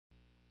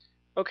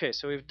Okay,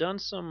 so we've done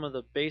some of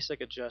the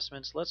basic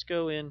adjustments. Let's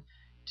go in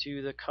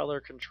to the color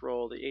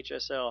control, the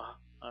HSL,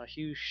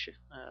 hue,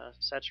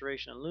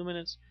 saturation, and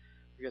luminance.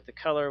 We got the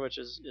color, which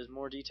is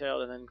more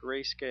detailed, and then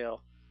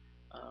grayscale.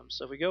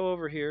 So if we go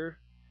over here,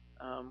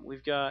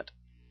 we've got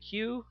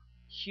hue.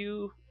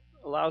 Hue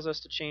allows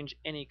us to change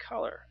any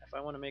color. If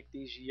I want to make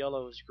these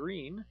yellows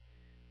green,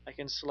 I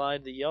can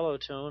slide the yellow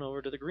tone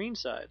over to the green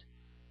side,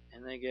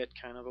 and they get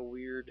kind of a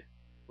weird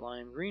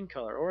lime green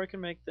color. Or I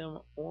can make them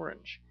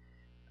orange.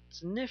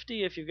 It's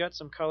nifty if you've got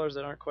some colors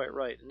that aren't quite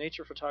right. In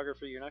nature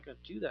photography, you're not going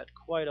to do that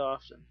quite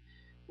often.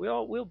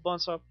 We'll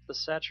bunch up the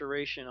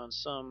saturation on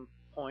some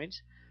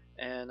point,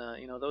 and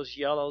those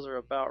yellows are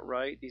about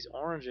right. These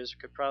oranges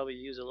could probably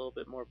use a little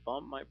bit more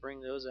bump. Might bring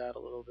those out a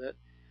little bit.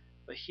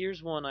 But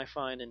here's one I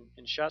find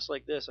in shots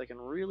like this, I can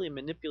really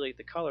manipulate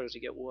the colors to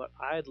get what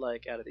I'd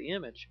like out of the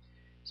image.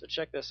 So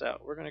check this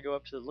out. We're going to go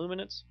up to the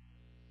luminance,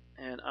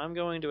 and I'm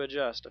going to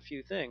adjust a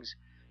few things.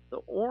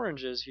 The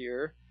oranges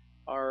here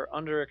are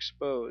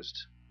underexposed.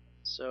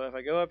 So if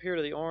I go up here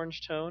to the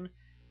orange tone,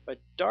 if I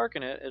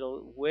darken it,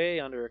 it'll way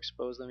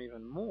underexpose them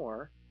even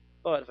more.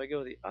 But if I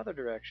go the other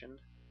direction,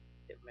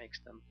 it makes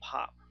them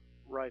pop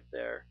right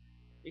there.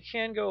 You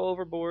can go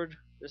overboard.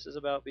 This is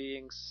about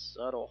being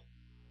subtle.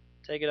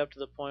 Take it up to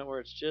the point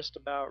where it's just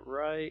about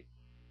right,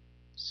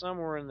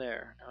 somewhere in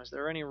there. Now, is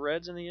there any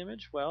reds in the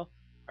image? Well,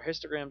 our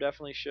histogram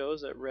definitely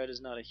shows that red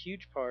is not a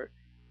huge part,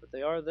 but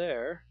they are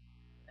there.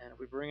 And if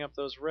we bring up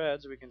those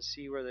reds, we can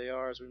see where they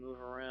are as we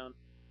move around.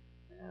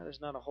 There's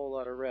not a whole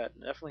lot of red.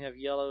 Definitely have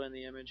yellow in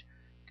the image.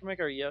 We can make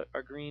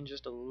our green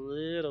just a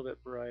little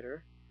bit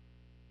brighter.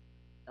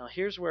 Now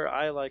here's where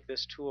I like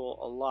this tool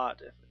a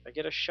lot. If I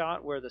get a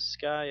shot where the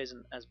sky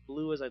isn't as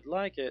blue as I'd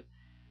like it,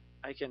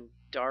 I can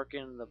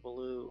darken the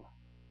blue.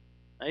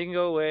 Now you can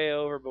go way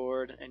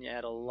overboard and you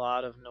add a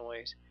lot of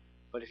noise,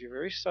 but if you're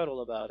very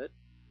subtle about it,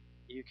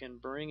 you can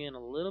bring in a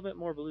little bit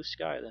more blue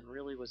sky than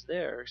really was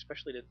there,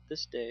 especially to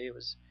this day. It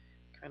was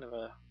kind of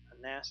a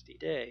nasty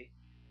day,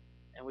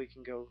 and we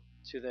can go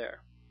to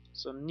there.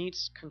 So neat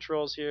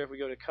controls here. If we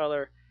go to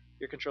color,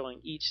 you're controlling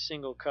each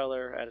single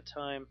color at a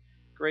time.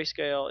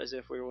 Grayscale is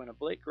if we want a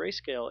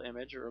grayscale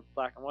image or a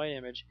black and white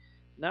image.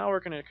 Now we're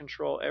going to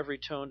control every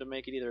tone to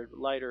make it either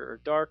lighter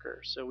or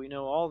darker. So we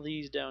know all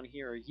these down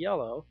here are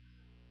yellow.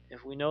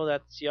 If we know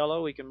that's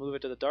yellow, we can move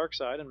it to the dark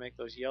side and make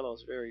those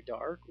yellows very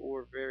dark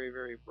or very,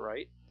 very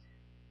bright.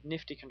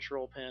 Nifty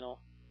control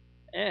panel.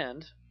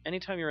 And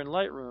anytime you're in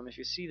Lightroom, if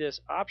you see this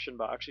option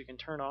box, you can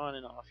turn on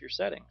and off your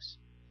settings.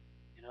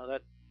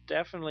 That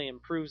definitely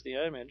improves the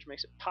image,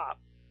 makes it pop,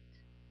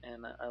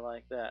 and I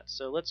like that.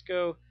 So let's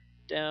go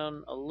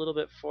down a little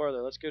bit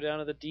farther. Let's go down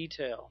to the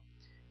detail.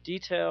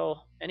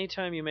 Detail,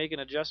 anytime you make an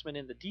adjustment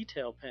in the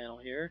detail panel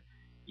here,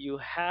 you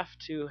have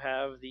to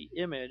have the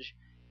image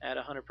at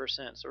 100%.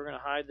 So we're going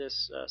to hide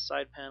this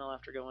side panel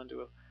after going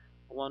to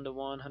a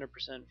 1:1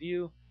 100%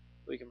 view.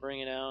 We can bring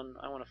it down.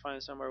 I want to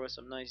find somewhere with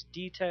some nice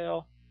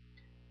detail.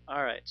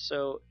 All right,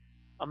 so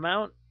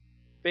amount,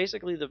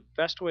 basically the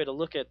best way to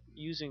look at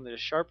using the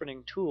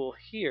sharpening tool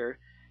here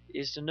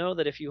is to know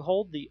that if you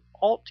hold the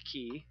Alt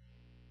key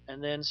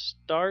and then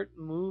start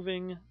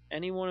moving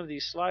any one of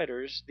these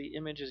sliders, the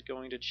image is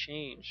going to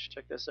change.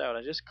 Check this out.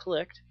 I just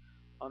clicked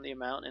on the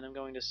amount and I'm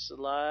going to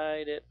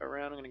slide it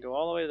around. I'm going to go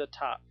all the way to the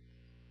top.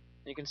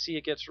 And you can see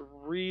it gets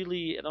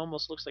really, it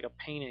almost looks like a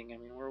painting. I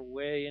mean, we're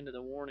way into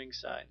the warning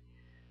side.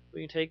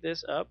 We can take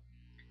this up.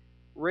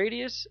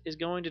 Radius is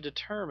going to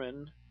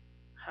determine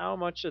how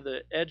much of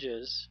the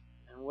edges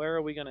and where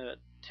are we going to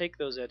take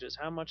those edges,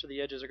 how much of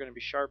the edges are going to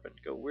be sharpened.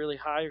 Go really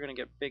high, you're going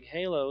to get big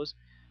halos.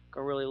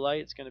 Go really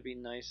light, it's going to be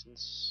nice and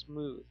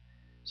smooth.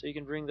 So you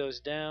can bring those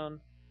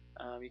down,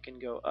 you can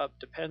go up,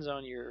 depends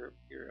on your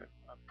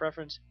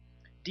preference.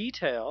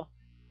 Detail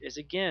is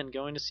again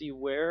going to see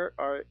where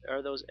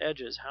are those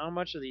edges, how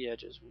much of the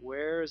edges,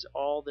 where is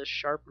all this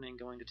sharpening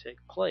going to take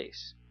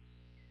place.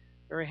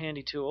 Very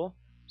handy tool.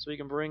 So we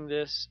can bring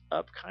this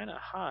up kind of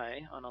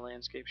high on a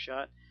landscape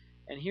shot.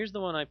 And here's the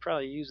one I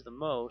probably use the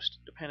most,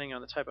 depending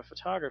on the type of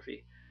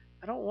photography.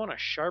 I don't want to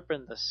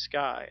sharpen the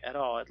sky at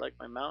all. I'd like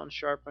my mountains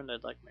sharpened.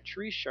 I'd like my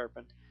trees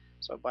sharpened.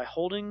 So by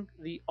holding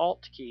the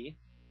Alt key,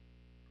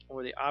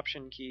 or the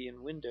Option key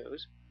in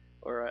Windows,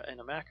 or in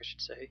a Mac I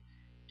should say,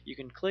 you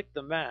can click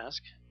the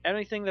mask.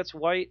 Anything that's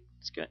white,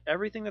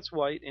 everything that's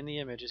white in the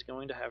image is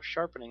going to have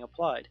sharpening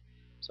applied.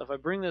 So if I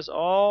bring this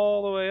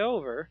all the way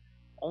over,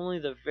 only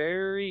the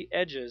very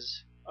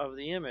edges of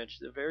the image,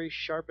 the very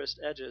sharpest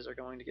edges, are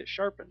going to get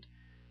sharpened.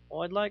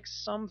 Well, I'd like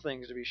some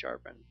things to be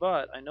sharpened,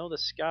 but I know the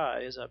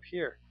sky is up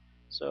here.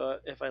 So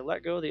if I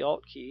let go of the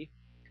Alt key,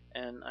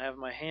 and I have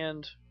my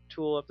hand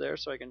tool up there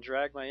so I can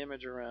drag my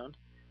image around,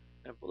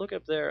 and look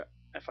up there,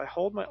 if I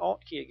hold my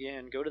Alt key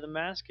again, go to the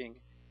masking,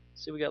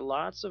 see we got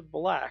lots of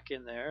black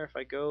in there. If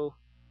I go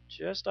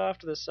just off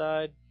to the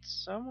side,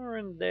 somewhere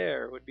in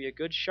there would be a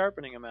good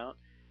sharpening amount.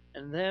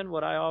 And then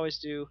what I always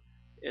do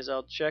is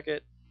I'll check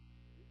it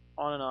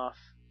on and off.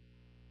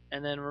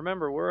 And then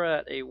remember, we're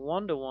at a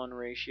 1:1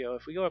 ratio.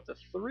 If we go up to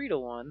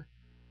 3:1,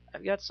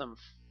 I've got some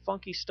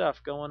funky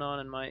stuff going on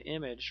in my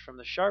image from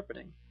the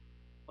sharpening,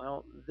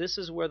 well, this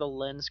is where the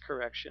lens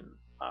correction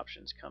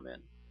options come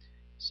in.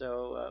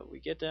 So we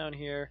get down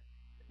here,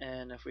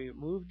 and if we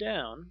move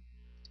down,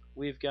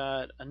 we've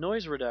got a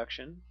noise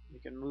reduction. We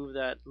can move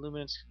that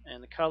luminance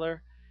and the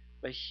color,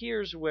 but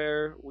here's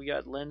where we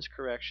got lens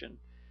correction.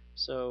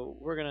 So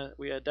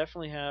we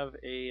definitely have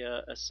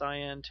a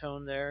cyan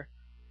tone there.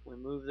 We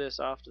move this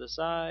off to the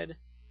side,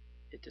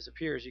 it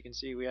disappears. You can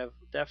see we have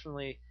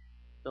definitely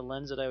the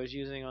lens that I was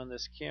using on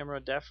this camera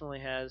definitely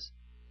has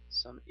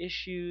some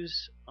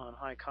issues on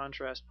high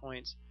contrast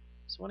points.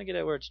 So I want to get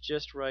it where it's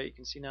just right. You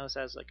can see now this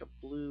has like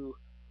a blue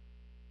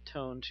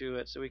tone to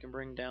it, so we can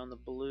bring down the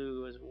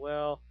blue as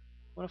well.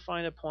 I want to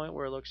find a point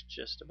where it looks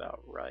just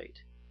about right.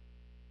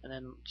 And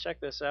then check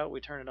this out.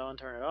 We turn it on,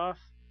 turn it off.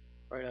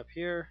 Right up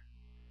here,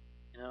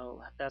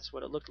 that's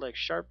what it looked like.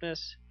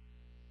 Sharpness.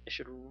 It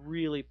should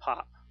really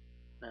pop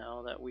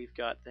now that we've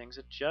got things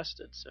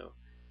adjusted. So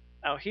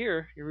out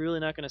here, you're really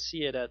not going to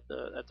see it at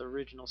the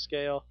original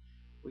scale.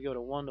 We go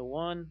to 1 to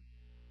 1.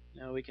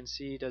 Now we can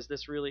see, does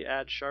this really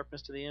add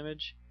sharpness to the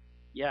image?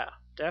 Yeah,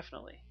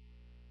 definitely.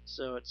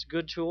 So it's a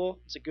good tool.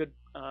 It's a good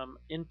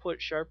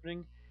input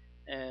sharpening,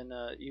 and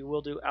you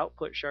will do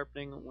output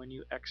sharpening when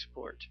you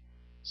export.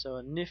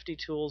 So nifty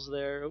tools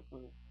there. Oh,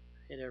 we'll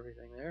hit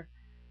everything there.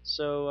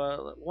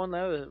 So one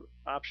other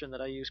option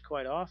that I use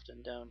quite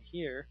often down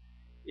here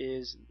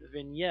is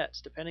vignettes.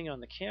 Depending on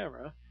the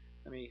camera,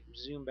 let me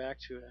zoom back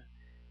to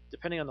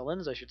depending on the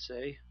lens, I should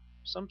say.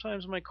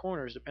 Sometimes my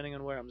corners, depending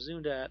on where I'm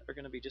zoomed at, are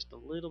going to be just a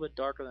little bit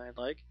darker than I'd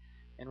like.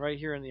 And right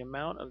here in the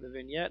amount of the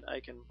vignette, I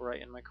can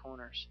brighten my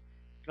corners.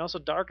 You can also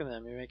darken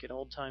them. You make an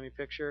old-timey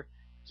picture.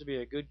 This would be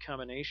a good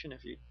combination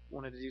if you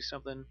wanted to do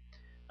something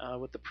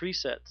with the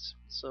presets.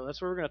 So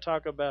that's what we're going to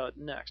talk about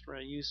next. We're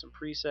going to use some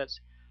presets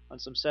on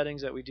some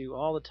settings that we do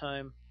all the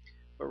time.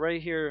 But right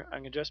here, I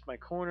can adjust my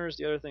corners.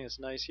 The other thing that's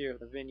nice here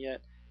with the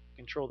vignette,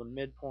 control the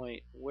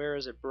midpoint. Where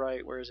is it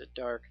bright? Where is it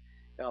dark?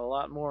 Got a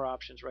lot more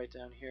options right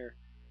down here.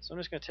 So I'm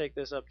just going to take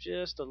this up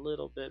just a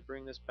little bit,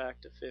 bring this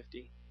back to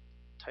 50,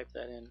 type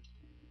that in.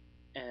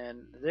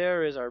 And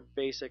there is our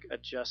basic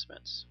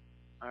adjustments.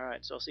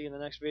 Alright, so I'll see you in the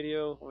next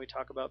video when we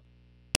talk about